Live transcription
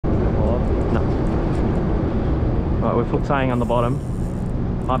Alright, we've hooked something on the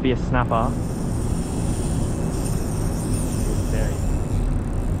bottom. Might be a snapper. Very.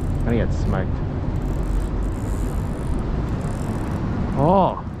 I'm gonna get smoked.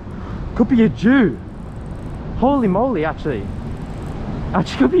 Oh, could be a Jew. Holy moly, actually.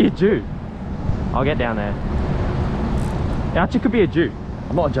 Actually could be a Jew. I'll get down there. It actually could be a Jew.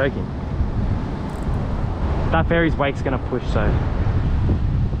 I'm not joking. That ferry's wake's gonna push, so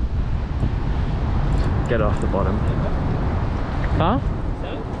get off the bottom. Huh?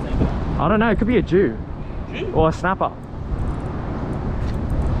 I don't know, it could be a Jew. Or a snapper.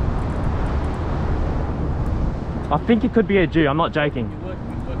 I think it could be a Jew, I'm not joking. You work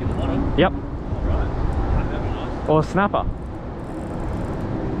in the bottom? Yep. Alright. Nice. Or a snapper.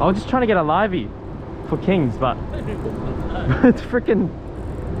 I was just trying to get a livey for kings, but it's freaking.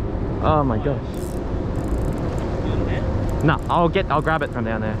 Oh my gosh. Nah, I'll grab it from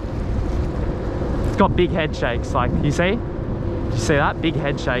down there. It's got big head shakes, like you see? Did you see that? Big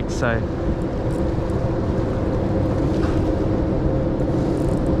head shakes, so.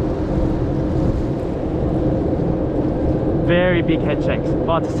 Very big head shakes.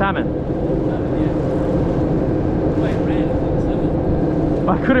 Oh, it's a salmon.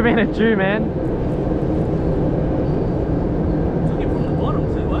 I could have been a Jew, man. Took it from the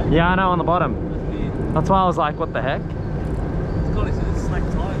bottom too, eh? Yeah, I know, on the bottom. That's weird. That's why I was like, what the heck? It's got its slack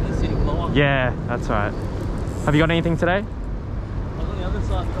tire and it's sitting lower. Yeah, that's right. Have you got anything today? I was on the other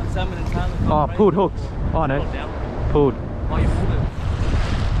side, got salmon and tail. Oh, pulled hooks. Oh no. Pulled. Oh, you pulled it.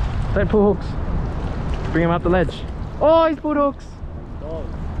 Don't pull hooks. Bring him up the ledge. Oh, he's pulled hooks. Oh.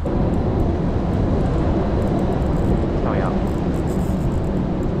 Coming up.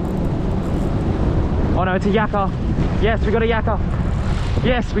 Oh no, it's a yakka. Yes, we got a yakka.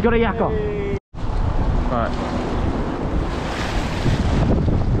 Yes, we got a yakka. Hey. Right.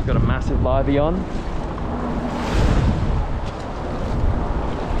 We've got a massive livey on.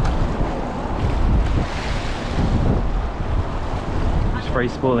 Just free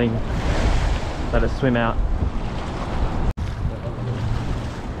spooling. Let us swim out.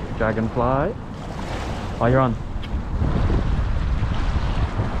 Dragonfly. Oh, you're on.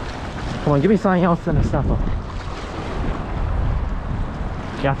 Come on, give me something else than a snapper.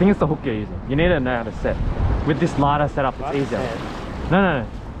 Yeah, I think it's the hook you're using. You need to know how to set. With this lighter setup, it's easier. No.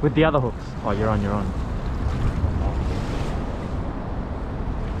 With the other hooks. Oh, you're on, you're on.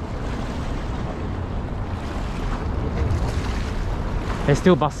 They're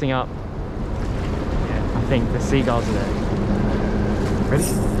still busting up. I think the seagulls are there. Ready?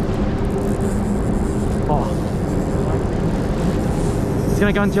 Oh. It's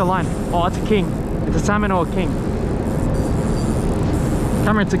gonna go into your line. Oh, it's a king. It's a salmon or a king.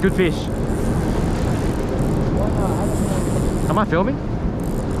 Cameron, it's a good fish. Am I filming?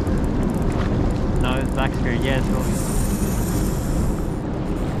 No, it's back screen. Yeah, it's filming.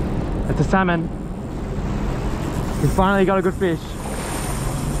 It's a salmon. We finally got a good fish.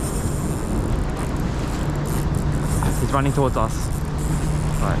 He's running towards us.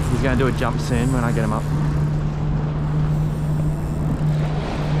 Right, he's gonna do a jump soon when I get him up.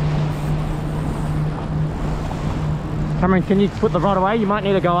 Cameron, can you put the rod away? You might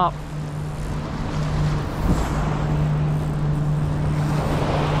need to go up.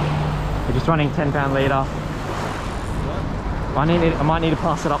 We're just running 10-pound leader. I might need to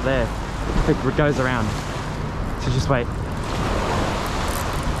pass it up there if it goes around. So just wait.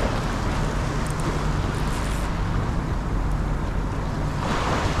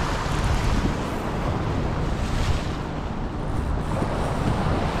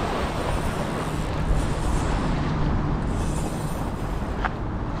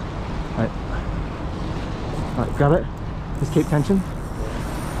 Right, grab it. Just keep tension.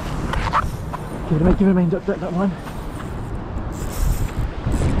 Give it a me, that one.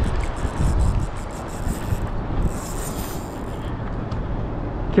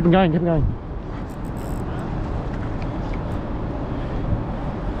 Keep him going, keep him going.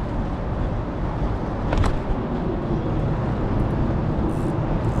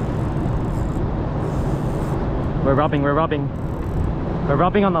 We're rubbing. We're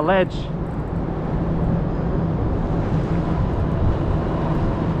rubbing on the ledge.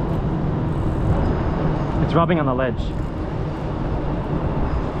 It's rubbing on the ledge.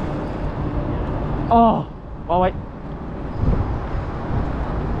 Oh wait.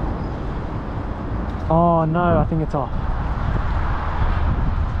 Oh no, I think it's off.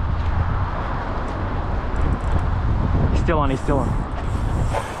 He's still on.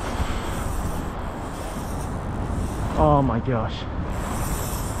 Oh my gosh.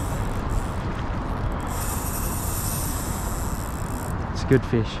 It's a good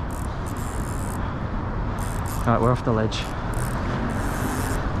fish. Alright, we're off the ledge.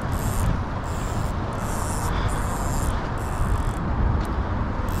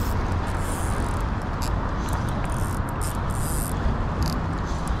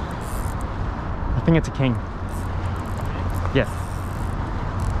 I think it's a king. Yeah.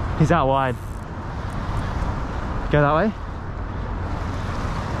 He's out wide. Go that way.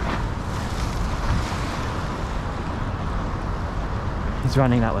 He's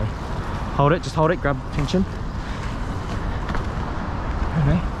running that way. Hold it, just hold it, grab tension.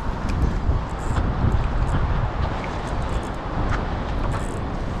 Okay.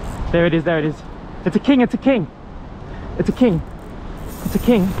 There it is, there it is. It's a king, it's a king. It's a king. It's a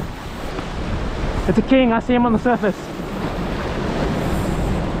king. It's a king, I see him on the surface.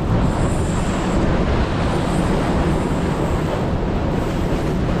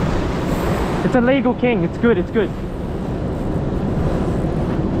 It's a legal king, it's good, it's good.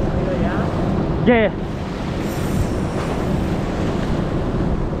 Yeah.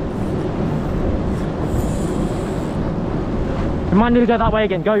 You might need to go that way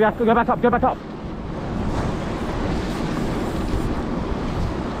again. Go back up, go back up.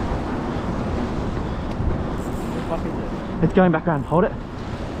 It's going back around. Hold it.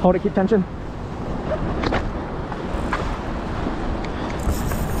 Hold it, keep tension.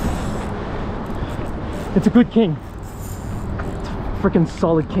 It's a good king. It's a freaking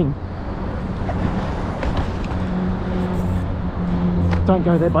solid king. Don't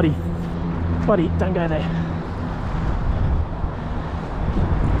go there, buddy. Buddy, don't go there.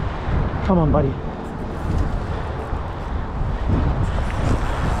 Come on, buddy.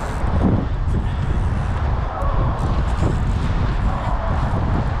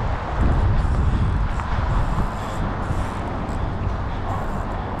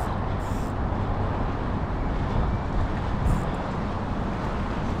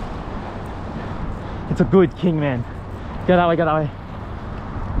 It's a good king, man. Go that way, go that way.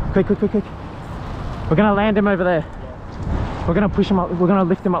 Quick, quick, quick, quick. We're gonna land him over there. Yeah. We're gonna push him up, we're gonna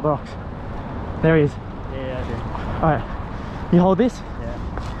lift him up the rocks. There he is. Yeah, I do. Alright. You hold this? Yeah.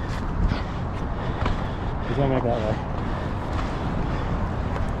 He's going back that way.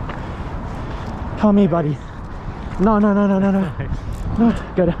 Come here, buddy. No, no, no, no, no, no. No,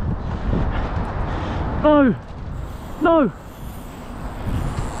 go down. No! No!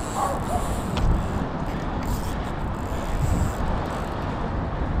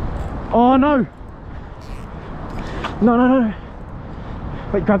 Oh no! No, no, no, no.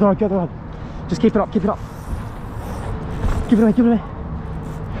 Wait, grab the rod, grab the rod. Just keep it up, keep it up. Give it away, give it away.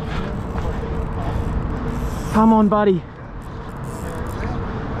 Come on, buddy.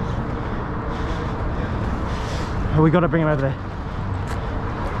 Oh, we gotta bring him over there.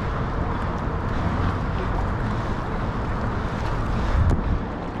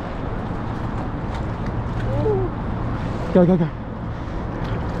 Go, go, go.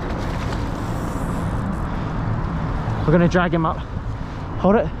 We're gonna drag him up.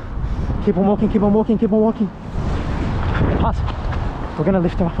 Hold it. Keep on walking, keep on walking, keep on walking. Pass. We're gonna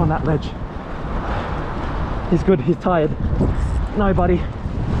lift him up on that ledge. He's good, he's tired. No, buddy. Need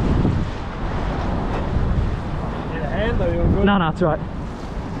a hand though, you're good. No, no, it's alright.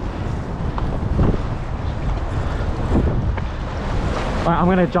 Alright, I'm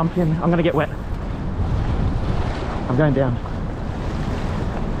gonna jump in. I'm gonna get wet. I'm going down.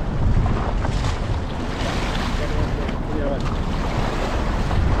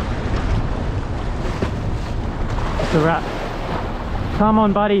 It's a wrap. Come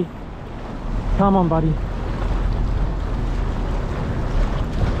on, buddy. Come on, buddy.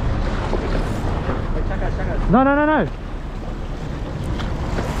 No, no, no, no.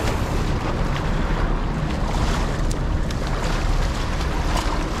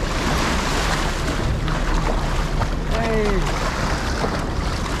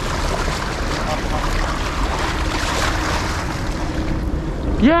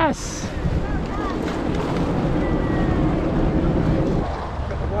 Yes!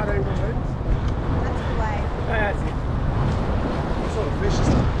 Got the wide angle lens. That's the way. That's it. What sort of fish is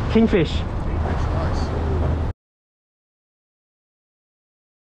that? Kingfish.